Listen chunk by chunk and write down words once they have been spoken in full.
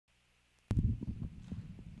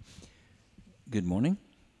Good morning.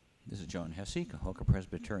 This is John Hesse, Cahokia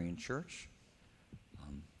Presbyterian Church.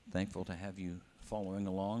 I'm thankful to have you following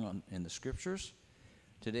along in the Scriptures.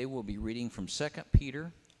 Today we'll be reading from 2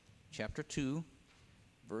 Peter chapter 2,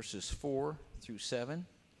 verses 4 through 7.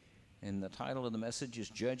 And the title of the message is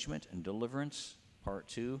Judgment and Deliverance, Part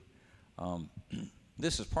 2.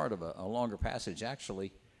 This is part of a longer passage.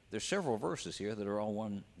 Actually, there's several verses here that are all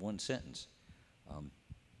one sentence.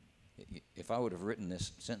 If I would have written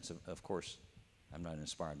this sentence, of course, I'm not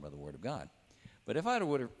inspired by the Word of God. But if I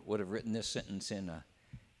would have written this sentence in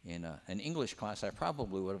an English class, I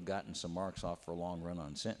probably would have gotten some marks off for a long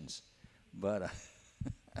run-on sentence. But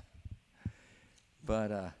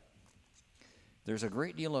there's a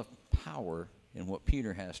great deal of power in what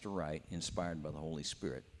Peter has to write, inspired by the Holy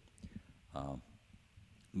Spirit.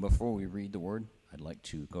 Before we read the Word, I'd like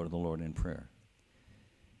to go to the Lord in prayer.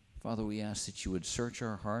 Father, we ask that you would search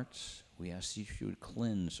our hearts. We ask that you would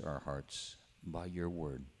cleanse our hearts by your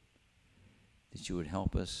word, that you would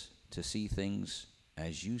help us to see things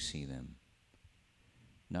as you see them,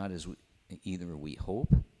 not as either we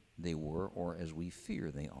hope they were or as we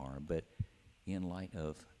fear they are, but in light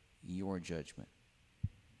of your judgment.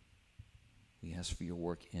 We ask for your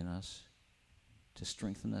work in us to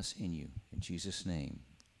strengthen us in you. In Jesus' name,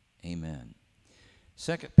 amen.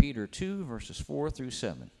 2 Peter 2, verses 4 through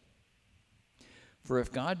 7. For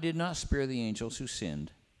if God did not spare the angels who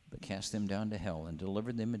sinned, but cast them down to hell and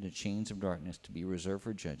delivered them into chains of darkness to be reserved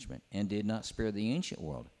for judgment, and did not spare the ancient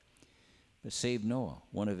world, but saved Noah,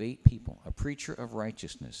 one of 8 people, a preacher of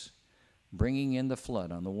righteousness, bringing in the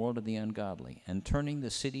flood on the world of the ungodly, and turning the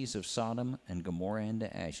cities of Sodom and Gomorrah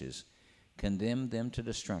into ashes, condemned them to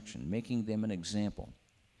destruction, making them an example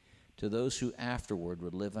to those who afterward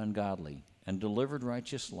would live ungodly, and delivered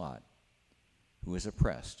righteous Lot, who was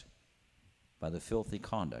oppressed by the filthy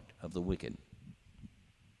conduct of the wicked.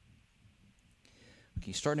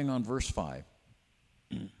 Okay, starting on verse 5,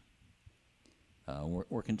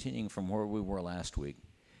 we're continuing from where we were last week.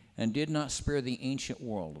 And did not spare the ancient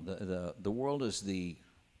world. The world is the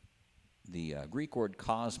Greek word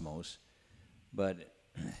cosmos, but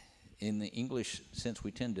in the English sense, we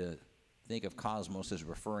tend to think of cosmos as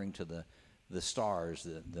referring to the stars,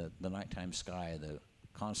 the nighttime sky, the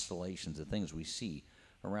constellations, the things we see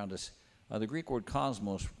around us. The Greek word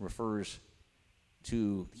cosmos refers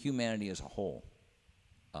to humanity as a whole.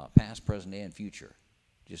 Past, present, and future,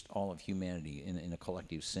 just all of humanity in a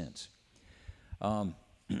collective sense. And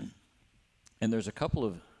there's a couple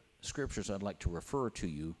of scriptures I'd like to refer to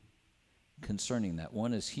you concerning that.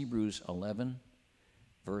 One is Hebrews 11,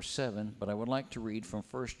 verse 7, but I would like to read from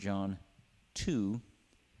 1 John 2,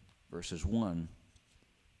 verses 1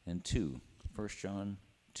 and 2. 1 John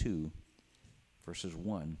 2, verses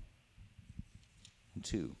 1 and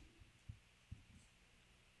 2.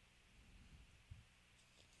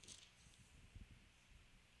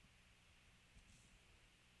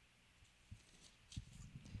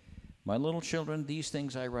 My little children, these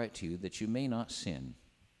things I write to you, that you may not sin.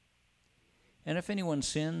 And if anyone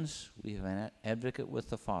sins, we have an advocate with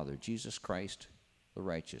the Father, Jesus Christ, the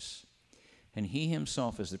righteous. And he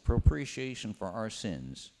himself is the propitiation for our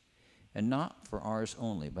sins, and not for ours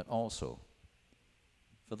only, but also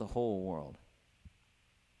for the whole world.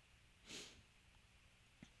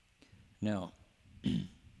 Now,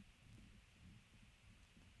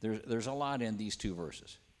 there's a lot in these two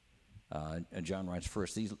verses. John writes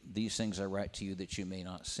first, these things I write to you that you may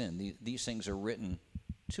not sin. These things are written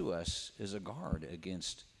to us as a guard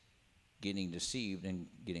against getting deceived and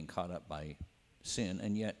getting caught up by sin.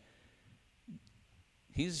 And yet,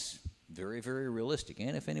 he's very, very realistic.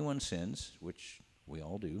 And if anyone sins, which we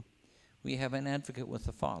all do, we have an advocate with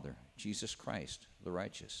the Father, Jesus Christ, the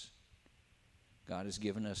righteous. God has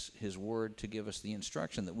given us his word to give us the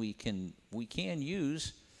instruction that we can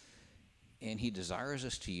use, and he desires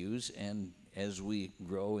us to use, and as we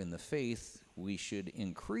grow in the faith, we should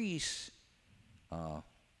increase.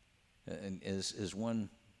 And as one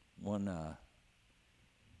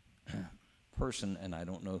person, and I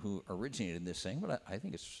don't know who originated this saying, but I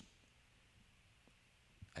think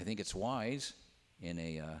it's wise in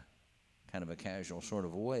a kind of a casual sort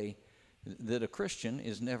of a way, that a Christian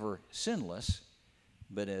is never sinless,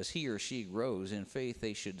 but as he or she grows in faith,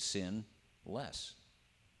 they should sin less.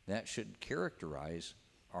 That should characterize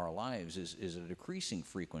our lives is a decreasing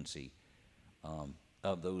frequency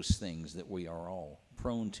of those things that we are all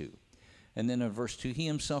prone to. And then in verse 2, he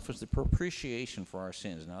himself is the propitiation for our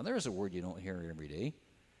sins. Now, there's a word you don't hear every day.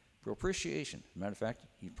 Propitiation. Matter of fact,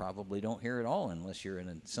 you probably don't hear it all unless you're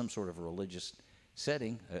in some sort of a religious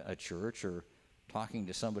setting, a church, or talking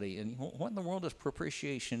to somebody. And what in the world does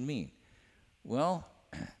propitiation mean? Well,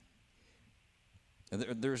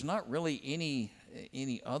 there's not really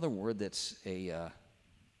any other word that's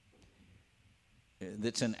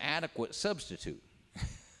that's an adequate substitute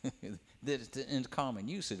that's in common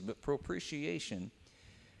usage. But propitiation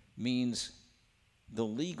means the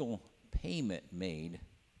legal payment made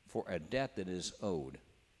for a debt that is owed,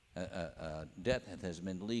 a debt that has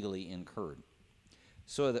been legally incurred.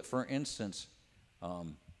 So that, for instance,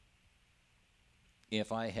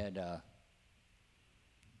 if I had,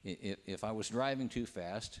 if I was driving too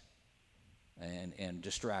fast and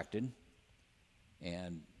distracted,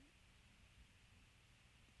 and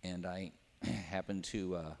I happened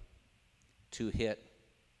to hit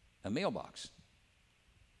a mailbox,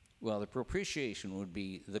 well, the propitiation would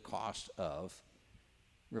be the cost of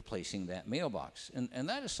replacing that mailbox, and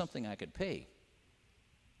that is something I could pay.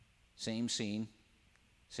 Same scene,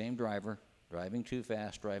 same driver, driving too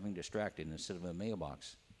fast, driving distracted. Instead of a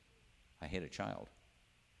mailbox, I hit a child.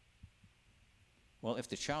 Well, if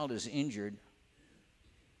the child is injured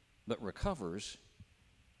but recovers,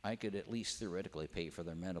 I could at least theoretically pay for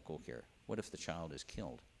their medical care. What if the child is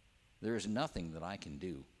killed? There is nothing that I can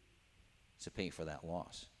do to pay for that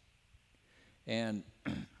loss. And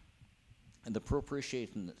the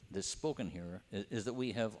propitiation that's spoken here is that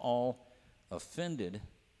we have all offended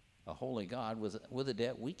a holy God with a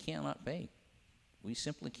debt we cannot pay. We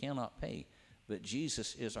simply cannot pay. But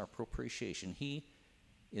Jesus is our propitiation. He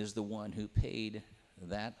is the one who paid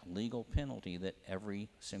that legal penalty that every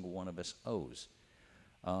single one of us owes.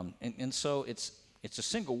 And so it's a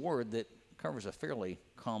single word that covers a fairly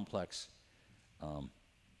complex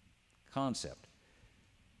concept.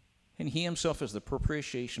 And he himself is the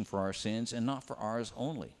propitiation for our sins, and not for ours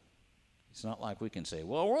only. It's not like we can say,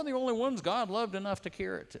 well, we're the only ones God loved enough to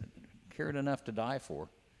cared enough to die for.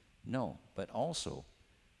 No, but also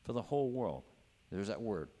for the whole world. There's that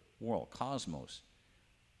word, world, cosmos,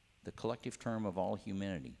 the collective term of all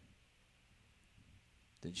humanity.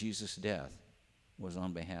 That Jesus' death was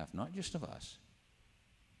on behalf not just of us,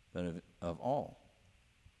 but of all,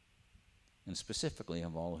 and specifically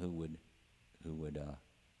of all who would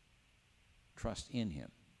trust in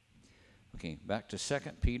him. Okay, back to 2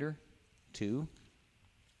 Peter 2.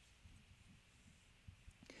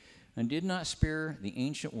 And did not spare the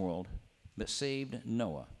ancient world, but saved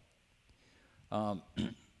Noah.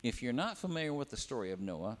 If you're not familiar with the story of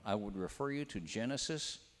Noah, I would refer you to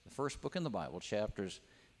Genesis, the first book in the Bible, chapters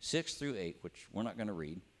 6 through 8, which we're not going to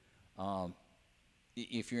read.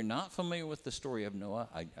 If you're not familiar with the story of Noah,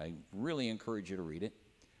 I really encourage you to read it.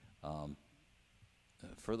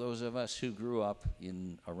 For those of us who grew up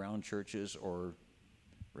around churches or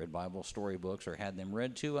read Bible storybooks or had them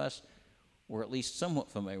read to us, we're at least somewhat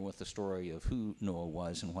familiar with the story of who Noah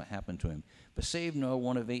was and what happened to him. But saved Noah,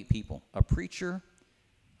 one of 8 people, a preacher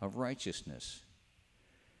of righteousness.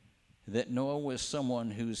 That Noah was someone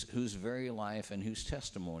whose very life and whose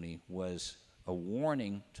testimony was a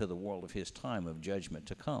warning to the world of his time of judgment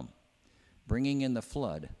to come, bringing in the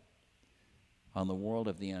flood on the world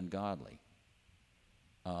of the ungodly.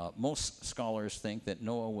 Most scholars think that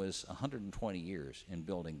Noah was 120 years in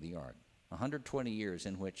building the ark, 120 years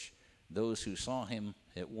in which those who saw him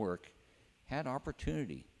at work had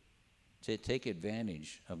opportunity to take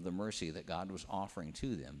advantage of the mercy that God was offering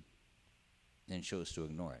to them and chose to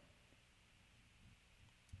ignore it.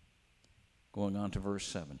 Going on to verse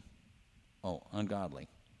 7. Oh, ungodly.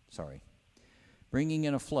 Sorry. Bringing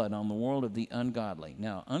in a flood on the world of the ungodly.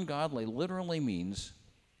 Now, ungodly literally means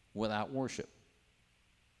without worship.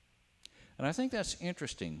 And I think that's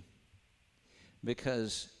interesting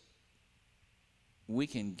because we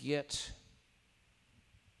can get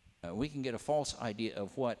a false idea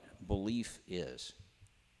of what belief is.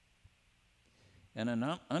 And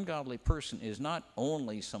an ungodly person is not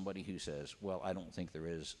only somebody who says, well, I don't think there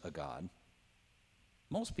is a God.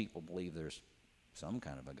 Most people believe there's some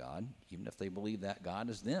kind of a God, even if they believe that God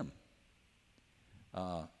is them.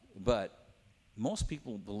 But most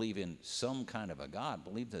people believe in some kind of a God,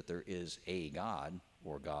 believe that there is a God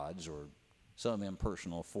or gods or some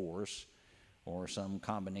impersonal force or some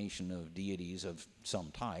combination of deities of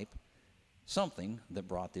some type, something that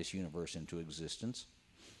brought this universe into existence.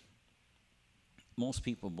 Most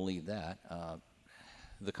people believe that.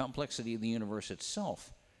 The complexity of the universe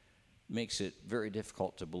itself makes it very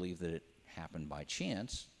difficult to believe that it happened by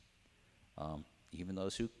chance. Even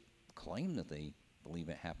those who claim that they believe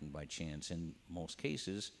it happened by chance, in most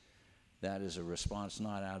cases, that is a response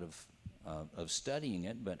not out of studying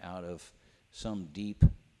it, but out of some deep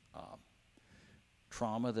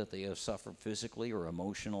trauma that they have suffered physically or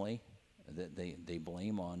emotionally that they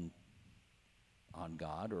blame on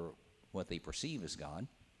God or what they perceive as God.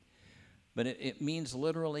 But it means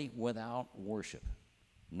literally without worship.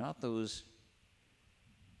 not those.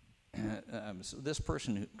 So this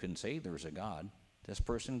person who can say there's a God. This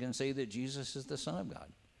person can say that Jesus is the Son of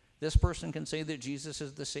God. This person can say that Jesus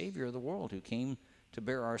is the Savior of the world who came to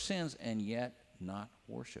bear our sins and yet not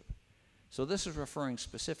worship. So this is referring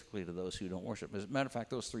specifically to those who don't worship. As a matter of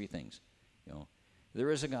fact, those three things.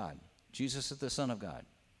 There is a God. Jesus is the Son of God.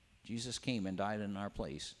 Jesus came and died in our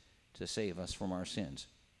place to save us from our sins.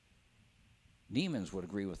 Demons would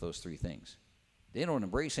agree with those three things. They don't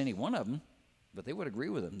embrace any one of them, but they would agree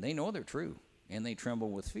with them. They know they're true, and they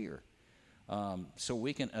tremble with fear. So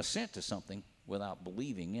we can assent to something without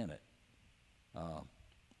believing in it.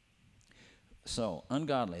 So,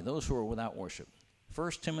 ungodly, those who are without worship.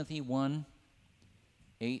 1 Timothy 1,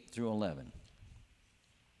 8 through 11.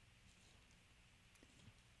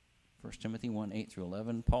 1 Timothy 1, 8 through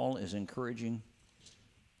 11. Paul is encouraging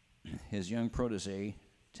his young protege,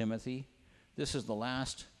 Timothy. This is the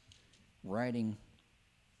last writing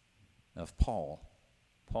of Paul.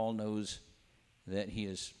 Paul knows that he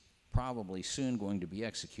is probably soon going to be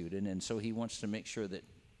executed, and so he wants to make sure that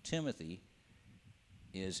Timothy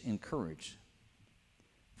is encouraged.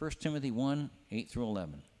 1 Timothy 1, 8 through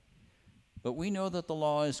 11. But we know that the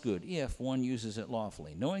law is good if one uses it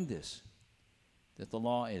lawfully, knowing this, that the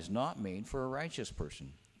law is not made for a righteous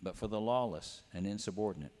person, but for the lawless and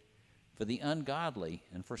insubordinate, for the ungodly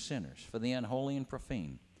and for sinners, for the unholy and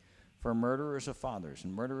profane, for murderers of fathers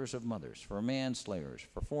and murderers of mothers, for manslayers,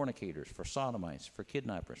 for fornicators, for sodomites, for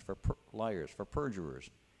kidnappers, for liars, for perjurers,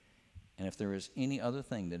 and if there is any other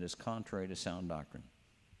thing that is contrary to sound doctrine,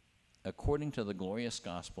 according to the glorious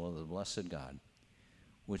gospel of the blessed God,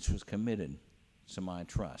 which was committed to my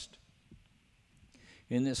trust.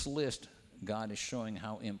 In this list, God is showing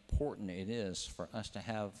how important it is for us to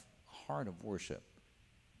have a heart of worship,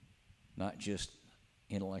 not just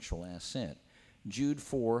intellectual assent. Jude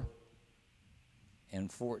 4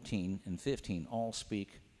 and 14 and 15 all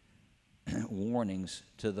speak warnings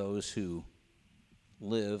to those who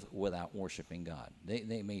live without worshiping God.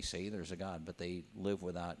 They may say there's a God, but they live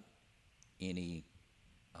without any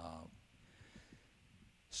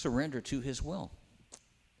surrender to his will.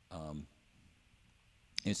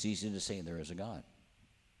 It's easy to say there is a God.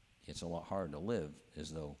 It's a lot harder to live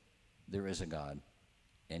as though there is a God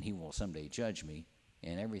and he will someday judge me,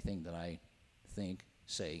 and everything that I think,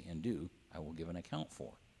 say, and do, I will give an account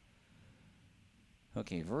for.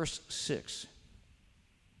 Okay, verse 6.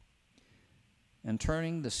 And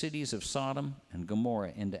turning the cities of Sodom and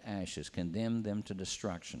Gomorrah into ashes, condemned them to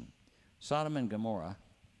destruction. Sodom and Gomorrah,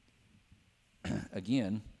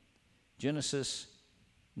 again, Genesis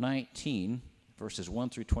 19, verses 1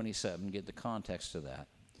 through 27, get the context of that.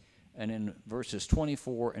 And in verses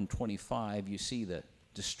 24 and 25, you see the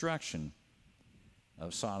destruction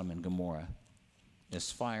of Sodom and Gomorrah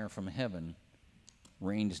as fire from heaven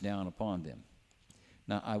rains down upon them.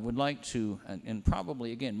 Now, I would like to, and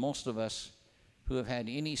probably, again, most of us who have had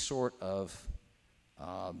any sort of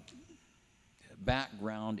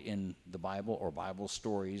background in the Bible or Bible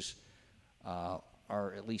stories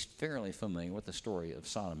are at least fairly familiar with the story of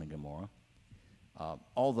Sodom and Gomorrah.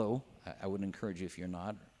 Although, I would encourage you, if you're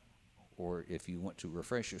not, or if you want to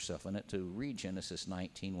refresh yourself on it, to read Genesis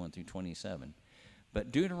 19, 1 through 27.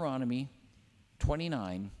 But Deuteronomy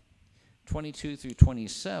 29, 22 through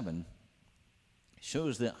 27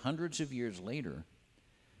 shows that hundreds of years later,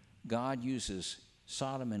 God uses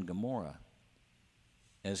Sodom and Gomorrah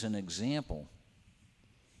as an example,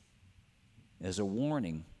 as a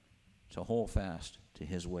warning to hold fast to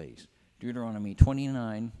his ways. Deuteronomy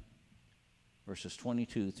 29, verses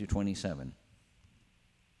 22 through 27.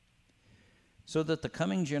 So that the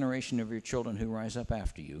coming generation of your children who rise up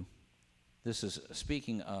after you, this is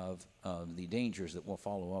speaking of the dangers that will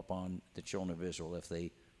follow up on the children of Israel if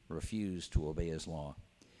they refuse to obey his law.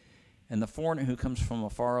 And the foreigner who comes from a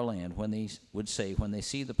far land, when they would say, when they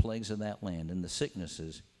see the plagues of that land and the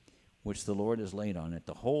sicknesses which the Lord has laid on it,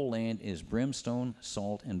 the whole land is brimstone,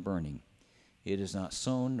 salt, and burning. It is not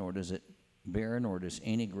sown, nor does it bear, nor does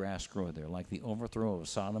any grass grow there, like the overthrow of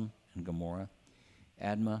Sodom and Gomorrah,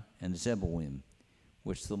 Admah and Zeboim,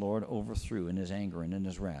 which the Lord overthrew in his anger and in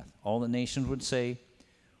his wrath. All the nations would say,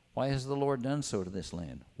 why has the Lord done so to this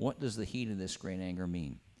land? What does the heat of this great anger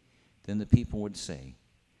mean? Then the people would say,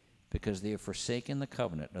 because they have forsaken the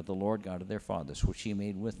covenant of the Lord God of their fathers, which he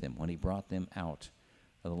made with them when he brought them out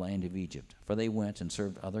of the land of Egypt. For they went and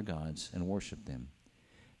served other gods and worshipped them,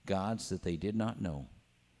 gods that they did not know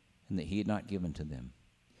and that he had not given to them.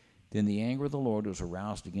 Then the anger of the Lord was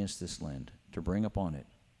aroused against this land to bring upon it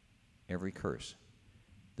every curse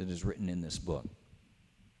that is written in this book.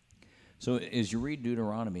 So as you read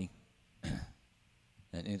Deuteronomy,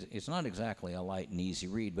 And it's not exactly a light and easy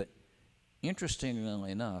read, but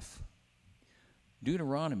interestingly enough,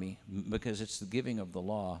 Deuteronomy, because it's the giving of the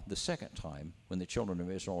law the second time when the children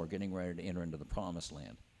of Israel are getting ready to enter into the promised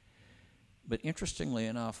land. But interestingly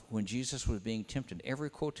enough, when Jesus was being tempted, every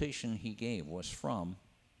quotation he gave was from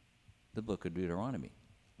the book of Deuteronomy.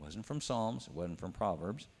 It wasn't from Psalms, it wasn't from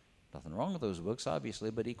Proverbs. Nothing wrong with those books,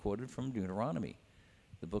 obviously, but he quoted from Deuteronomy,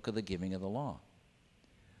 the book of the giving of the law.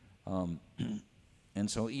 And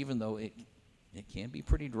so even though it can be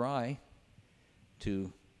pretty dry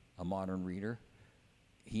to a modern reader,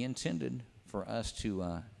 he intended for us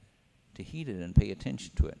to heed it and pay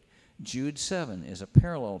attention to it. Jude 7 is a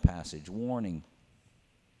parallel passage warning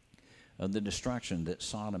of the destruction that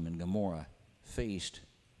Sodom and Gomorrah faced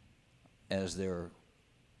as their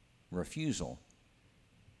refusal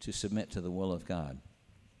to submit to the will of God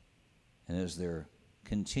and as their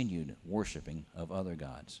continued worshiping of other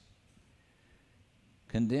gods.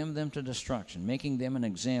 Condemn them to destruction, making them an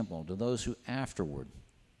example to those who afterward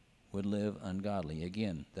would live ungodly.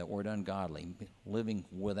 Again, that word ungodly, living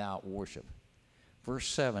without worship. Verse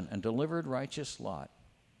 7, and delivered righteous Lot.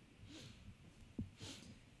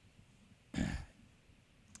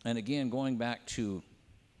 And again, going back to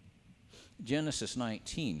Genesis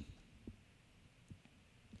 19,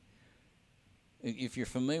 if you're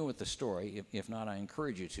familiar with the story, if not, I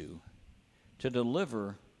encourage you to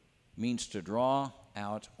deliver means to draw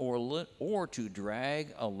out or to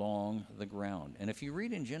drag along the ground. And if you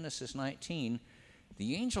read in Genesis 19,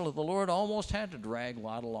 the angel of the Lord almost had to drag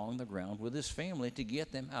Lot along the ground with his family to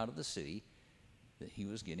get them out of the city that he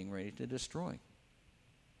was getting ready to destroy.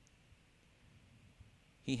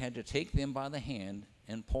 He had to take them by the hand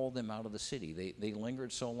and pull them out of the city. They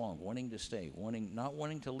lingered so long, wanting to stay, not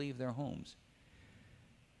wanting to leave their homes.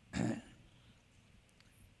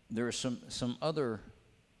 There are some other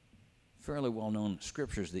fairly well-known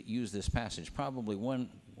scriptures that use this passage. Probably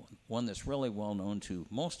one that's really well-known to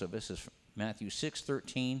most of us is Matthew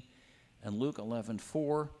 6:13 and Luke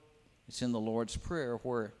 11:4. It's in the Lord's Prayer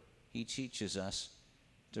where he teaches us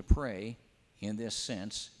to pray in this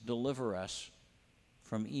sense, deliver us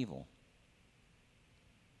from evil,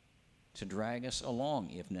 to drag us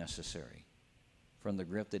along, if necessary, from the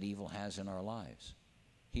grip that evil has in our lives.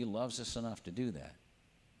 He loves us enough to do that.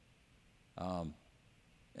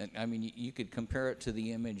 And I mean, you could compare it to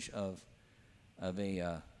the image of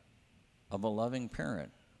a loving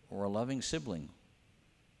parent or a loving sibling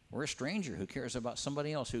or a stranger who cares about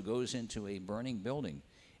somebody else who goes into a burning building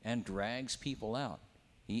and drags people out.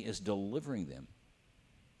 He is delivering them.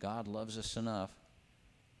 God loves us enough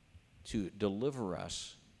to deliver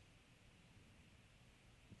us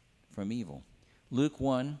from evil. Luke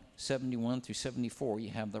 1:71 through 74, you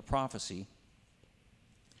have the prophecy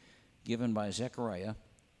given by Zechariah,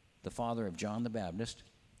 the father of John the Baptist,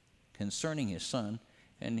 concerning his son,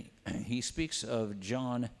 and he speaks of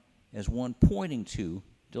John as one pointing to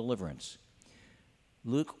deliverance.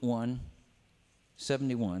 Luke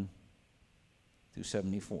 1:71 through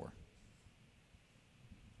 74.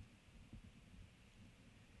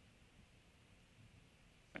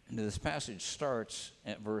 And this passage starts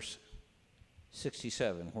at verse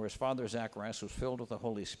 67, where his father Zacharias was filled with the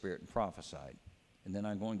Holy Spirit and prophesied. And then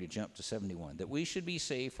I'm going to jump to 71. That we should be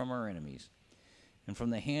saved from our enemies and from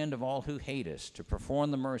the hand of all who hate us, to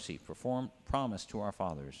perform the mercy promised to our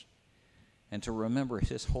fathers, and to remember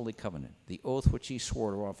his holy covenant, the oath which he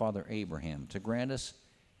swore to our father Abraham, to grant us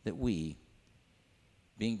that we,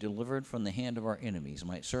 being delivered from the hand of our enemies,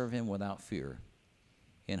 might serve him without fear,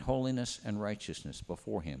 in holiness and righteousness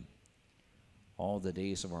before him all the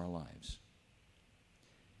days of our lives.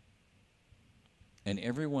 And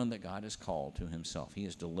everyone that God has called to himself, he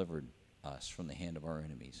has delivered us from the hand of our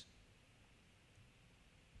enemies.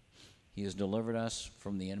 He has delivered us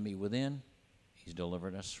from the enemy within. He's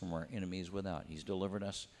delivered us from our enemies without. He's delivered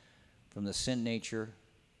us from the sin nature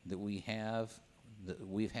that we've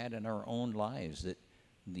had in our own lives, that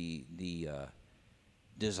the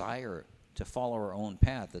desire to follow our own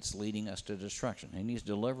path that's leading us to destruction. And he's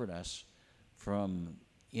delivered us from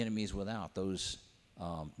enemies without, those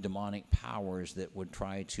demonic powers that would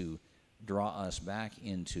try to draw us back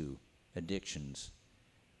into addictions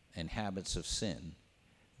and habits of sin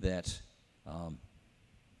that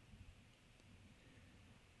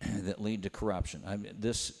that lead to corruption.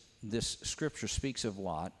 This scripture speaks of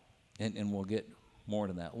Lot, and we'll get more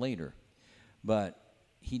to that later, but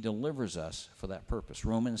he delivers us for that purpose.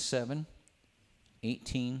 Romans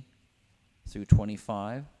 7:18 through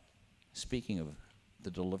 25, speaking of the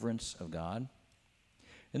deliverance of God.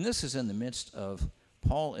 And this is in the midst of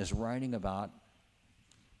Paul is writing about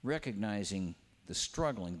recognizing the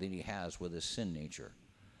struggling that he has with his sin nature.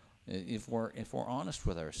 If we're honest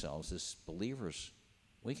with ourselves as believers,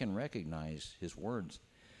 we can recognize his words.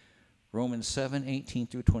 Romans 7:18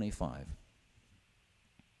 through 25.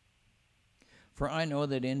 For I know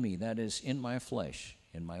that in me, that is, in my flesh,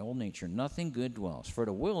 in my old nature, nothing good dwells. For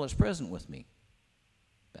the will is present with me,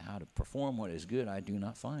 but how to perform what is good I do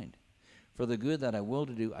not find. For the good that I will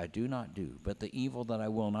to do, I do not do, but the evil that I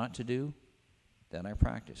will not to do, that I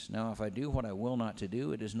practice. Now if I do what I will not to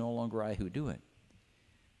do, it is no longer I who do it,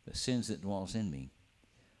 but sins that dwells in me.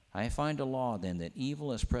 I find a law then, that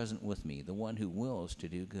evil is present with me, the one who wills to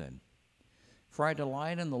do good. For I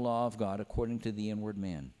delight in the law of God according to the inward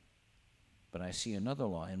man. But I see another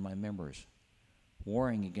law in my members,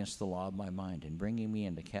 warring against the law of my mind, and bringing me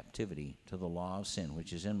into captivity to the law of sin,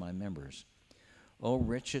 which is in my members. O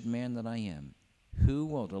wretched man that I am, who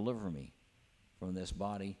will deliver me from this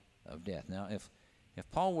body of death? Now, if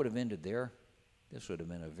Paul would have ended there, this would have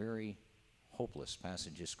been a very hopeless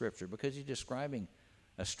passage of Scripture, because he's describing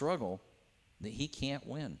a struggle that he can't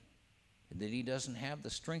win, that he doesn't have the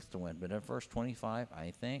strength to win. But at verse 25,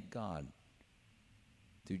 I thank God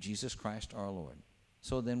through Jesus Christ our Lord.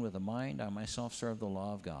 So then with the mind I myself serve the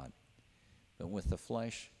law of God, but with the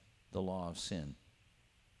flesh the law of sin.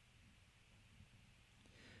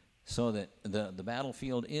 So that the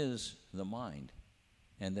battlefield is the mind,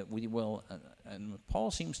 and that we will, and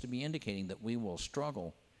Paul seems to be indicating that we will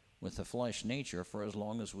struggle with the flesh nature for as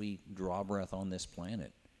long as we draw breath on this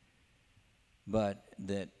planet. But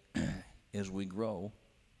that as we grow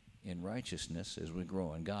in righteousness, as we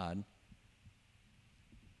grow in God,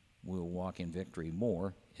 we'll walk in victory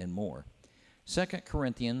more and more. 2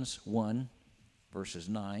 Corinthians 1, verses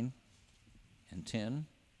 9 and 10.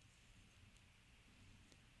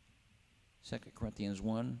 2 Corinthians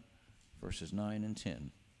 1, verses 9 and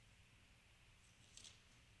 10.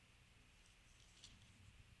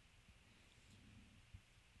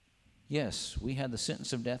 Yes, we had the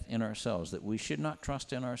sentence of death in ourselves, that we should not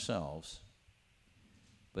trust in ourselves,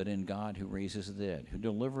 but in God who raises the dead, who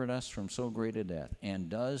delivered us from so great a death, and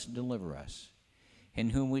does deliver us, in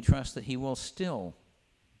whom we trust that he will still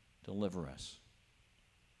deliver us.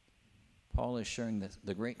 Paul is sharing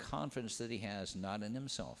the great confidence that he has, not in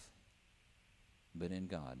himself, but in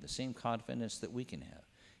God. The same confidence that we can have.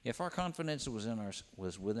 If our confidence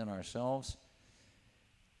was within ourselves,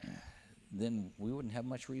 then we wouldn't have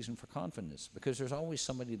much reason for confidence, because there's always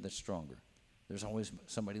somebody that's stronger. There's always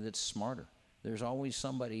somebody that's smarter. There's always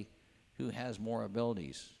somebody who has more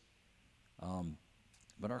abilities.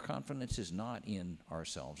 But our confidence is not in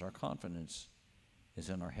ourselves. Our confidence is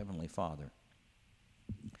in our Heavenly Father.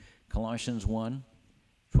 Colossians 1,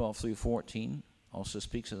 12 through 14 also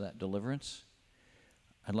speaks of that deliverance.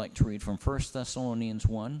 I'd like to read from 1 Thessalonians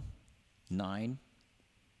 1, 9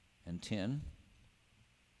 and 10.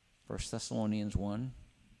 1 Thessalonians 1,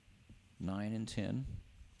 9 and 10.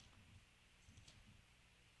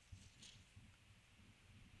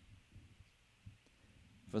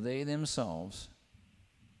 For they themselves,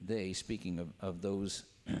 speaking of those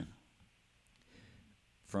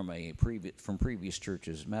from previous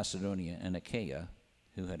churches, Macedonia and Achaia,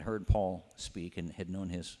 who had heard Paul speak and had known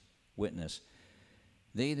his witness,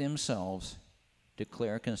 they themselves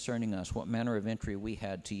declare concerning us what manner of entry we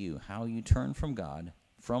had to you, how you turned from God,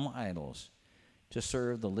 from idols, to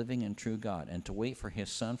serve the living and true God, and to wait for his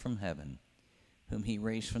Son from heaven, whom he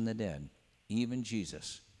raised from the dead, even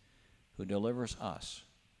Jesus, who delivers us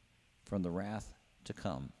from the wrath to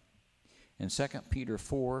come. In 2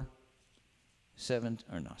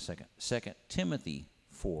 Timothy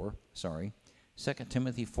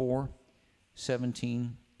 4,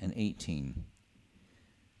 17 and 18.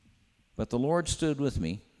 But the Lord stood with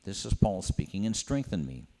me, this is Paul speaking, and strengthened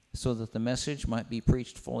me, so that the message might be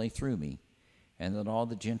preached fully through me, and that all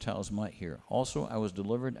the Gentiles might hear. Also I was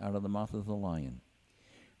delivered out of the mouth of the lion.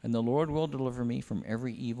 And the Lord will deliver me from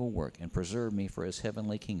every evil work, and preserve me for his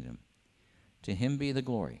heavenly kingdom. To him be the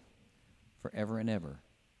glory, forever and ever.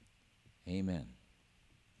 Amen.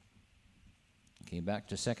 Okay, back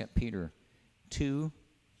to 2 Peter 2,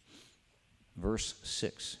 verse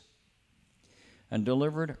 6. And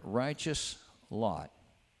delivered righteous Lot.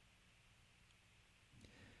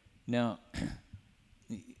 Now,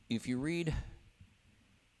 if you read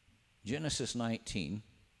Genesis 19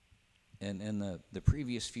 and the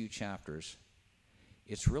previous few chapters,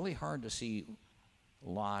 it's really hard to see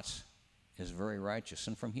Lot as very righteous.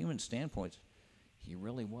 And from human standpoint, he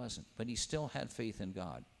really wasn't. But he still had faith in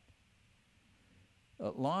God.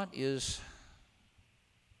 Lot is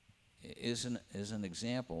an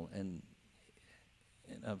example, and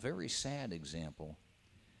a very sad example,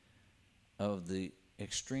 of the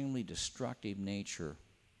extremely destructive nature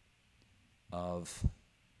of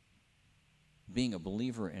being a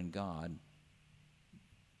believer in God,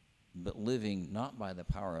 but living not by the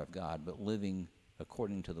power of God, but living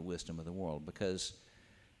according to the wisdom of the world. Because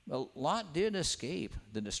Lot did escape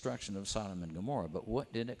the destruction of Sodom and Gomorrah, but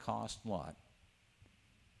what did it cost Lot?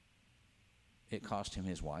 It cost him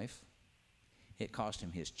his wife. It cost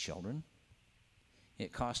him his children.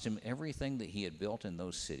 It cost him everything that he had built in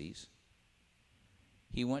those cities.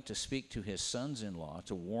 He went to speak to his sons-in-law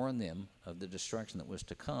to warn them of the destruction that was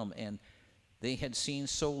to come, and they had seen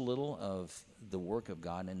so little of the work of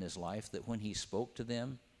God in his life that when he spoke to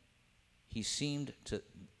them,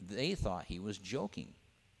 they thought he was joking.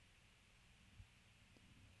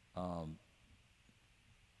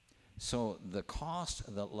 So the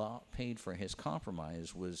cost that Lot paid for his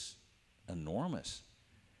compromise was enormous.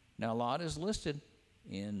 Now Lot is listed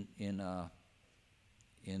in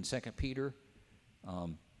 2 Peter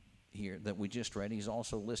here that we just read. He's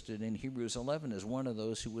also listed in Hebrews 11 as one of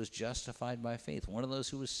those who was justified by faith, one of those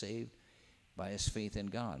who was saved by his faith in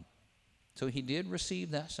God. So he did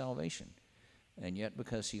receive that salvation, and yet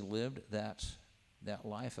because he lived that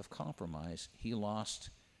life of compromise, he lost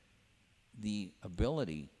the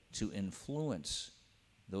ability to influence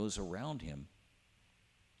those around him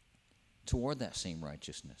toward that same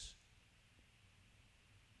righteousness.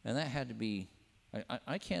 And that had to be,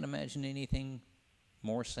 I can't imagine anything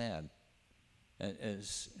more sad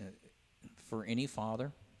as for any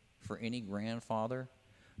father, for any grandfather,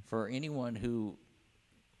 for anyone who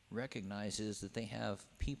recognizes that they have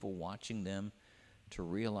people watching them, to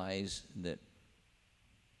realize that,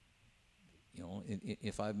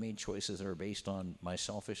 if I've made choices that are based on my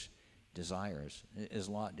selfish desires, as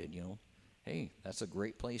Lot did, hey, that's a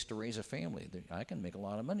great place to raise a family. I can make a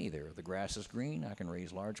lot of money there. The grass is green. I can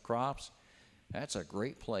raise large crops. That's a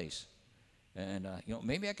great place. And,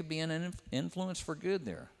 maybe I could be an influence for good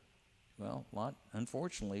there. Well, Lot,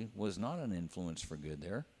 unfortunately, was not an influence for good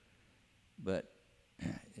there. But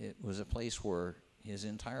it was a place where his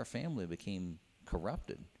entire family became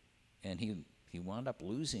corrupted. And he wound up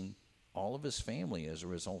losing all of his family as a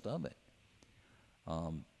result of it.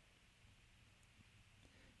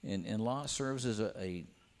 And Lot serves as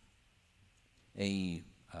a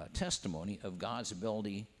testimony of God's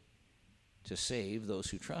ability to save those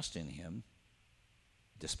who trust in him,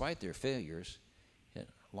 despite their failures.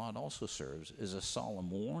 Lot also serves as a solemn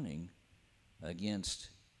warning against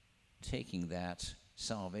taking that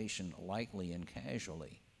salvation lightly and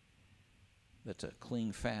casually, but to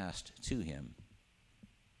cling fast to him.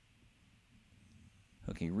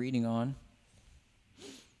 Okay, reading on.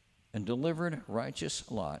 And delivered righteous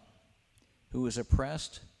Lot, who was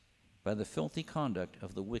oppressed by the filthy conduct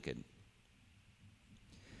of the wicked.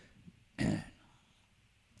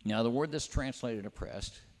 Now, the word that's translated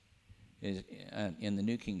oppressed is, in the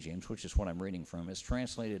New King James, which is what I'm reading from, is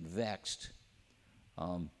translated vexed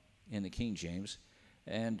in the King James.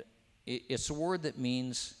 And it's a word that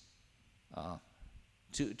means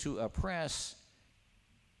to oppress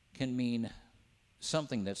can mean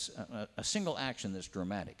something that's a single action that's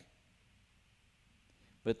dramatic.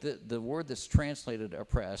 But the word that's translated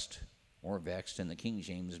oppressed or vexed in the King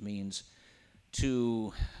James means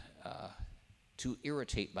to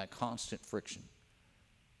irritate by constant friction.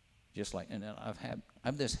 Just like, and I've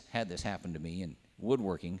had this happen to me in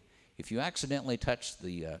woodworking. If you accidentally touch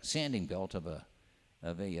the sanding belt of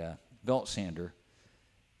a belt sander,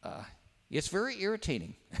 it's very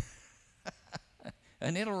irritating,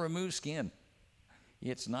 and it'll remove skin.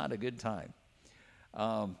 It's not a good time.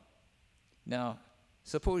 Now,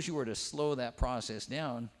 suppose you were to slow that process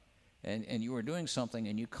down, and you were doing something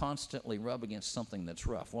and you constantly rub against something that's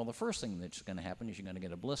rough. Well, the first thing that's going to happen is you're going to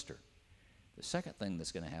get a blister. The second thing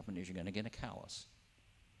that's going to happen is you're going to get a callus.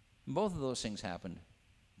 And both of those things happened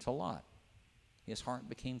to Lot. His heart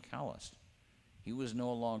became calloused. He was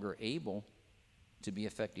no longer able to be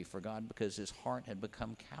effective for God because his heart had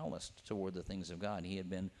become calloused toward the things of God. He had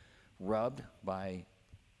been rubbed by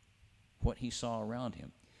what he saw around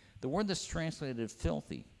him. The word that's translated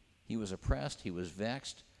filthy, he was oppressed, he was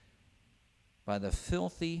vexed by the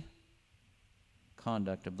filthy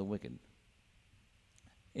conduct of the wicked.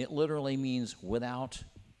 It literally means without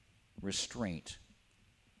restraint.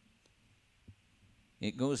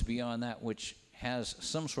 It goes beyond that which has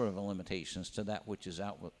some sort of limitations to that which is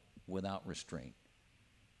out without restraint.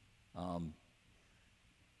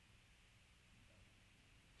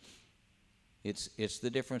 It's the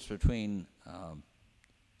difference between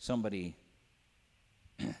somebody,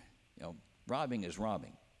 robbing is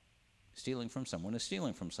robbing, stealing from someone is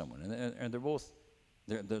stealing from someone, and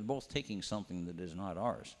they're both taking something that is not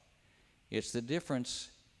ours. It's the difference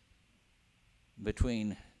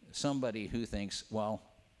between somebody who thinks, well,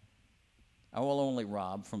 I will only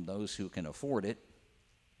rob from those who can afford it.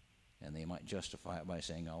 And they might justify it by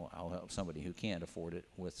saying, I'll help somebody who can't afford it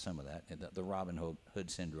with some of that, the Robin Hood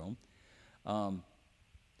syndrome.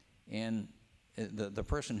 And the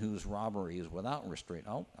person whose robbery is without restraint,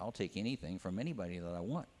 I'll take anything from anybody that I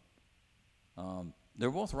want. They're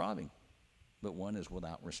both robbing, but one is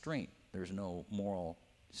without restraint. There's no moral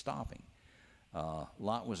stopping.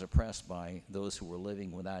 Lot was oppressed by those who were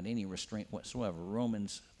living without any restraint whatsoever.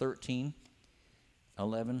 Romans 13,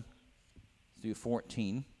 11 through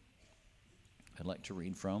 14. I'd like to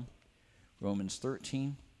read from Romans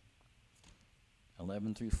 13,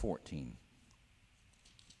 11 through 14.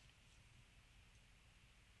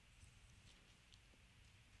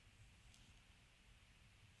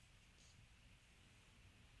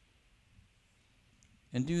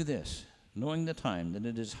 And do this, knowing the time, that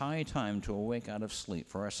it is high time to awake out of sleep,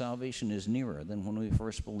 for our salvation is nearer than when we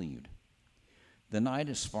first believed. The night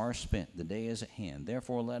is far spent, the day is at hand.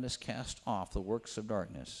 Therefore let us cast off the works of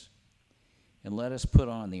darkness, and let us put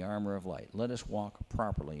on the armor of light. Let us walk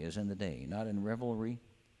properly as in the day, not in revelry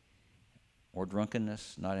or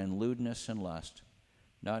drunkenness, not in lewdness and lust,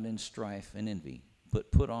 not in strife and envy,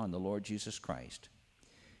 but put on the Lord Jesus Christ,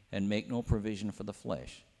 and make no provision for the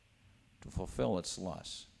flesh to fulfill its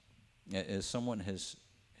lusts. As someone has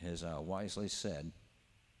wisely said,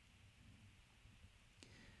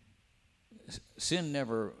 sin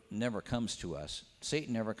never comes to us.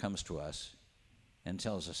 Satan never comes to us and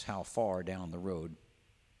tells us how far down the road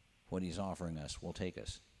what he's offering us will take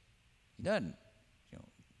us. He doesn't.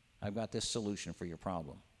 I've got this solution for your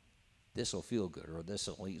problem. This will feel good, or this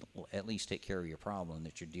will at least take care of your problem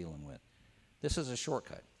that you're dealing with. This is a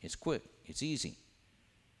shortcut. It's quick. It's easy.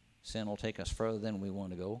 Sin will take us further than we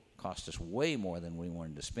want to go, cost us way more than we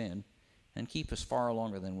wanted to spend, and keep us far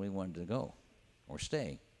longer than we wanted to go or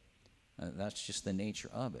stay. That's just the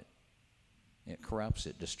nature of it. It corrupts,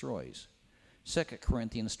 it destroys. 2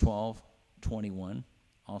 Corinthians 12:21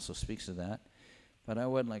 also speaks of that. But I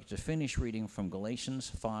would like to finish reading from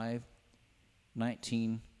Galatians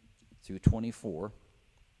 5:19 through 24.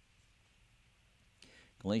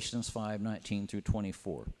 Galatians 5:19 through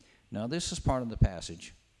 24. Now this is part of the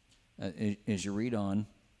passage, as you read on,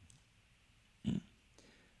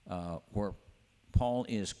 where Paul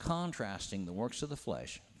is contrasting the works of the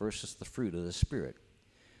flesh versus the fruit of the Spirit.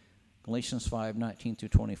 Galatians 5:19 through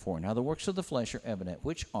 24. Now the works of the flesh are evident,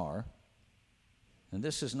 which are, and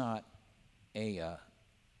this is not a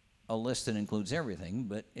list that includes everything,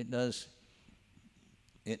 but it does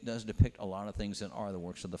depict a lot of things that are the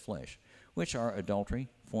works of the flesh, which are adultery,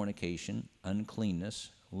 fornication,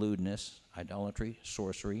 uncleanness, lewdness, idolatry,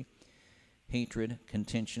 sorcery, hatred,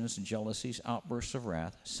 contentions, jealousies, outbursts of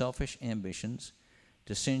wrath, selfish ambitions,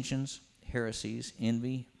 dissensions, heresies,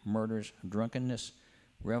 envy, murders, drunkenness,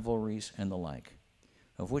 revelries, and the like,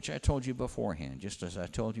 of which I told you beforehand, just as I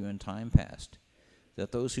told you in time past,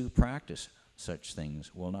 that those who practice such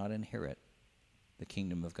things will not inherit the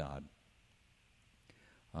kingdom of God.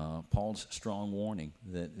 Paul's strong warning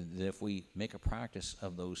that if we make a practice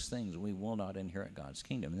of those things, we will not inherit God's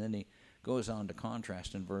kingdom. And then he goes on to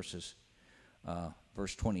contrast in verse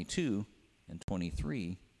 22 and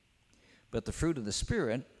 23. But the fruit of the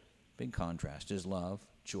Spirit, big contrast, is love,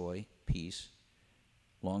 joy, peace,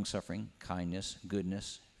 long-suffering, kindness,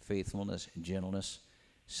 goodness, faithfulness, gentleness,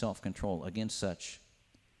 self-control. Against such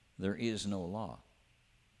there is no law.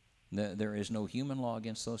 There is no human law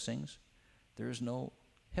against those things. There is no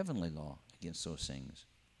heavenly law against those things.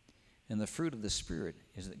 And the fruit of the Spirit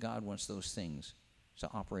is that God wants those things to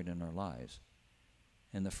operate in our lives.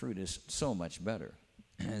 And the fruit is so much better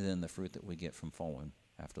than the fruit that we get from following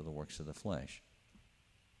after the works of the flesh.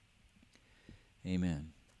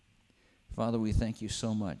 Amen. Father, we thank you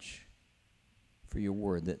so much for your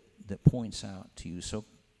word that points out to you,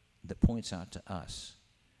 that points out to us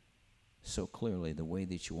so clearly the way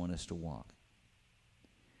that you want us to walk.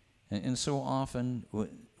 And so often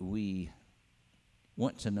we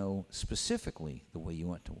want to know specifically the way you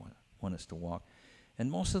want us to walk. And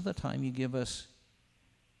most of the time you give us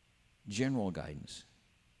general guidance,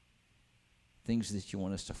 things that you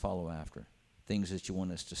want us to follow after, things that you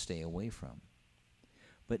want us to stay away from.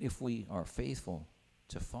 But if we are faithful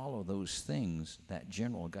to follow those things, that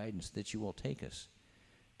general guidance, that you will take us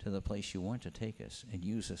to the place you want to take us and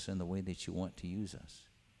use us in the way that you want to use us.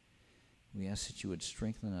 We ask that you would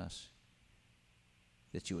strengthen us,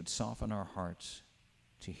 that you would soften our hearts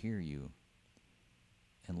to hear you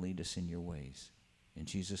and lead us in your ways. In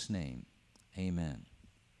Jesus' name, amen.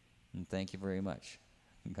 And thank you very much.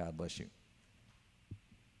 God bless you.